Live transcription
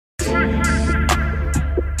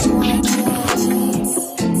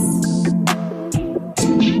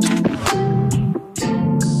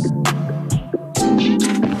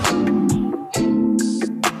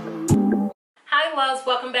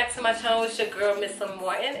my channel. It's your girl, Miss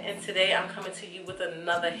Morton, and today I'm coming to you with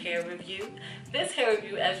another hair review. This hair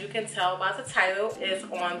review, as you can tell by the title, is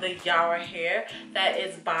on the Yara hair that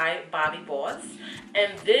is by Bobbi Boss.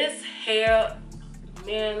 And this hair,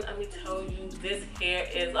 man, let me tell you, this hair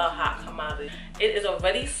is a hot commodity. It is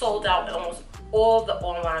already sold out at almost all the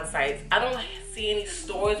online sites. I don't see any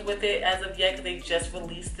stores with it as of yet because they just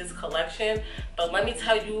released this collection. But let me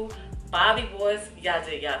tell you, Bobbi Boss, y'all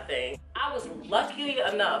did y'all thing. I was lucky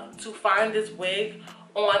enough to find this wig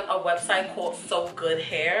on a website called So Good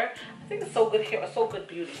Hair. I think it's So Good Hair or So Good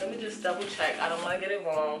Beauty. Let me just double check. I don't want to get it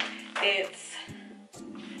wrong. It's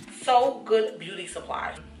So Good Beauty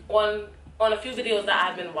Supply. On a few videos that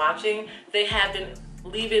I've been watching, they have been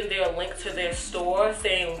leaving their link to their store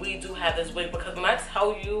saying we do have this wig, because when I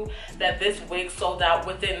tell you that this wig sold out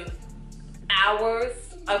within hours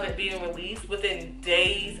of it being released, within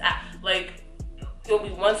days, like there'll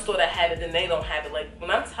be one store that had it and they don't have it. Like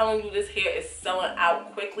when I'm telling you this hair is selling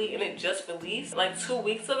out quickly and it just released like 2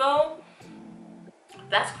 weeks ago,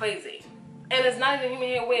 that's crazy. And it's not even a human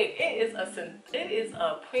hair wig. It is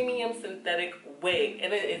a premium synthetic wig,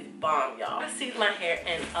 and it is bomb, y'all. I see my hair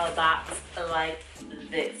in a box like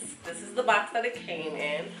this. This is the box that it came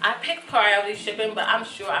in. I picked priority shipping, but I'm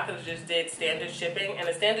sure I could have just did standard shipping, and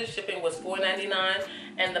the standard shipping was $4.99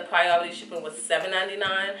 and the priority shipping was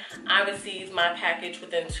 $7.99. I received my package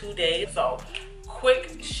within 2 days, so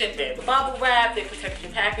quick shipping. The bubble wrap, they protect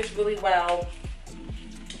your package really well.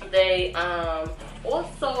 They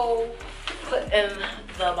also put in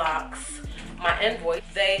the box my invoice.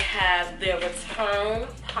 They have their return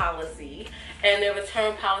policy, and their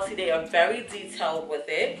return policy, they are very detailed with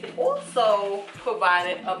it. They also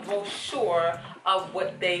provided a brochure of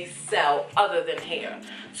what they sell other than hair.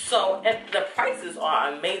 So, and the prices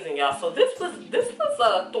are amazing, y'all. So this was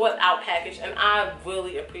a thought out package, and I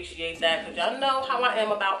really appreciate that, because y'all know how I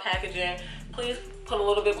am about packaging. Please put a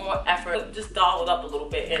little bit more effort, just doll it up a little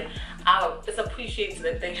bit, and it's appreciated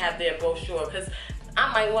that they have their brochure, because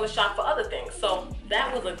I might want to shop for other things. So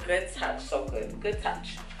that was a good touch. So good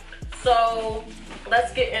touch. So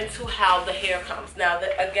let's get into how the hair comes. Now,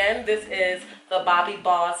 again, this is the Bobbi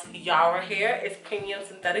Boss Yara hair. It's premium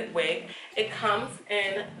synthetic wig. It comes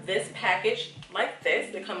in this package like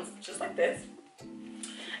this. It comes just like this.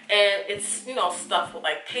 And it's, you know, stuffed with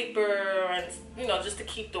like paper and, you know, just to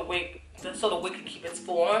keep the wig, so the wig can keep its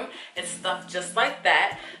form. It's stuffed just like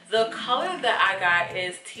that. The color that I got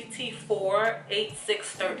is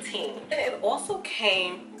TT48613. And it also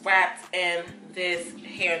came wrapped in this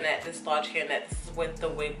hairnet, this large hairnet. This is what the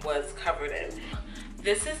wig was covered in.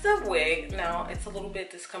 This is the wig. Now, it's a little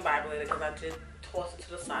bit discombobulated because I did toss it to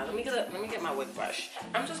the side. Let me get my wig brush.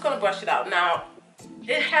 I'm just gonna brush it out. Now,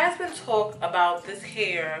 it has been talked about this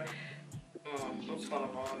hair. I'm just gonna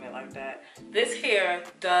roll on it like that. This hair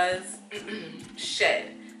does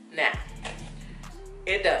shed. Now,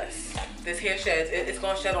 it does. This hair sheds. It's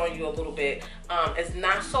gonna shed on you a little bit. It's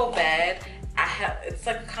not so bad. It's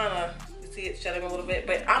like kind of, you see it shedding a little bit,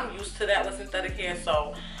 but I'm used to that with synthetic hair,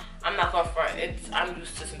 so I'm not gonna front. I'm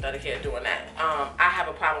used to synthetic hair doing that. I have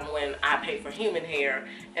a problem when I pay for human hair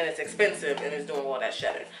and it's expensive and it's doing all that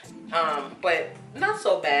shedding. But not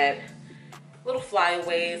so bad. Little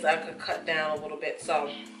flyaways I could cut down a little bit.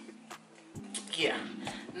 So yeah,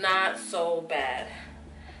 not so bad.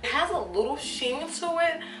 It has a little sheen to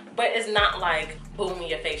it, but it's not like boom in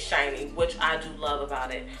your face shiny, which I do love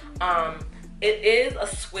about it. It is a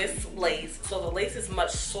Swiss lace, so the lace is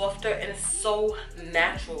much softer and it's so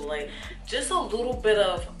natural. Like just a little bit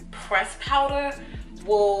of press powder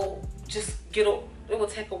will just it will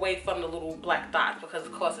take away from the little black dots, because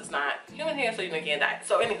of course it's not human hair, so you can't dye it.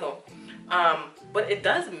 So anywho, but it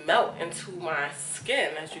does melt into my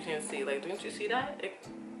skin, as you can see. Like, didn't you see that?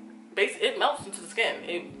 It melts into the skin.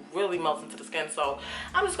 It really melts into the skin. So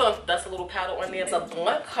I'm just gonna dust a little powder on there. It's a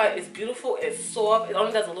blunt cut. It's beautiful. It's soft. It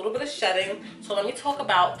only does a little bit of shedding. So let me talk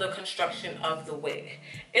about the construction of the wig.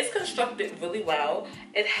 It's constructed really well.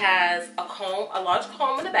 It has a comb, a large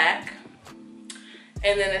comb in the back,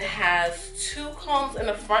 and then it has 2 combs in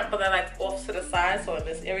the front, but they're like off to the side. So in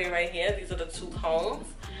this area right here, these are the 2 combs.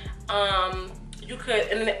 And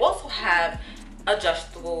then they also have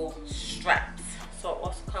adjustable straps. So it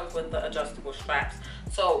also comes with the adjustable straps.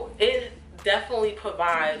 So it definitely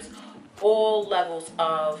provides all levels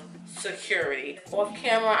of security. Off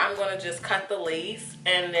camera, I'm gonna just cut the lace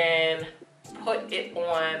and then put it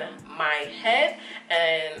on my head,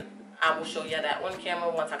 and I will show you that on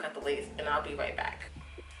camera once I cut the lace, and I'll be right back.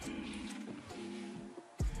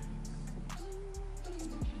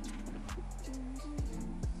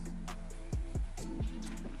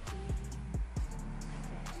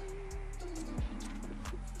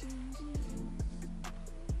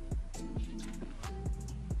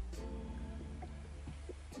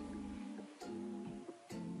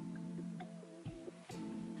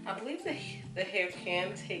 I believe the hair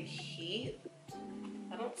can take heat.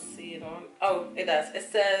 I don't see it on. Oh, it does.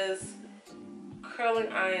 It says curling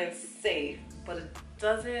iron safe, but it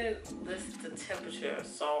doesn't list the temperature.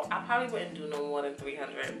 So I probably wouldn't do no more than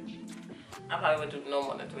 300. I probably would do no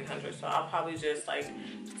more than 300. So I'll probably just like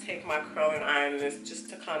take my curling iron just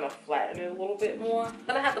to kind of flatten it a little bit more. I'm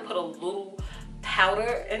gonna have to put a little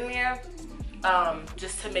powder in there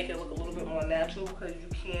just to make it look a little bit more natural, because you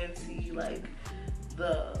can see like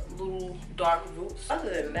the little dark roots. Other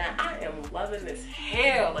than that, I am loving this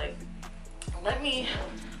hair. Like, let me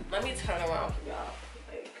turn around for y'all.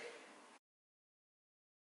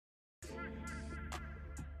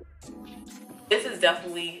 This is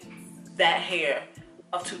definitely that hair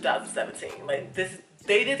of 2017. Like, this,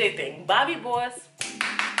 they did their thing. Bobbi Boss,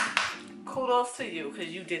 kudos to you, because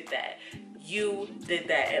you did that. You did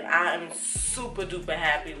that, and I am super duper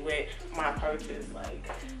happy with my purchase. Like,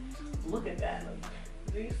 look at that. Like,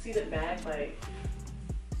 do you see the back? Like,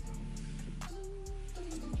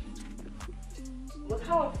 look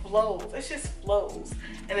how it flows. It just flows,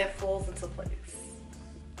 and it falls into place.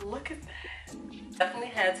 Look at that. Definitely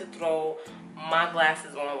had to throw my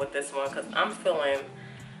glasses on with this one, because I'm feeling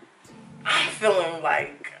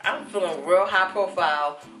real high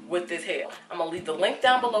profile with this hair. I'm gonna leave the link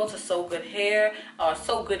down below to So Good Hair, or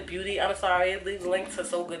So Good Beauty. I'm sorry, leave the link to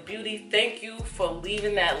So Good Beauty. Thank you for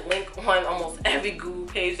leaving that link on almost every Google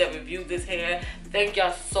page that reviewed this hair. Thank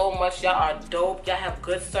y'all so much. Y'all are dope. Y'all have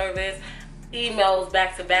good service. Emails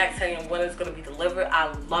back to back telling when it's going to be delivered.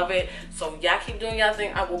 I love it. So y'all keep doing y'all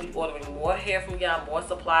thing. I will be ordering more hair from y'all, more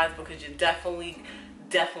supplies, because you definitely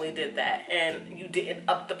did that, and you didn't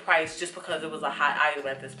up the price just because it was a hot item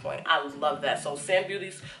at this point. I love that. So Sam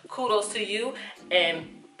Beauty's, kudos to you,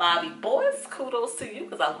 and Bobbi Boss, kudos to you,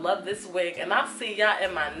 because I love this wig. And I'll see y'all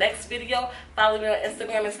in my next video. Follow me on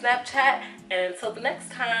Instagram and Snapchat, and until the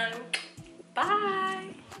next time, bye.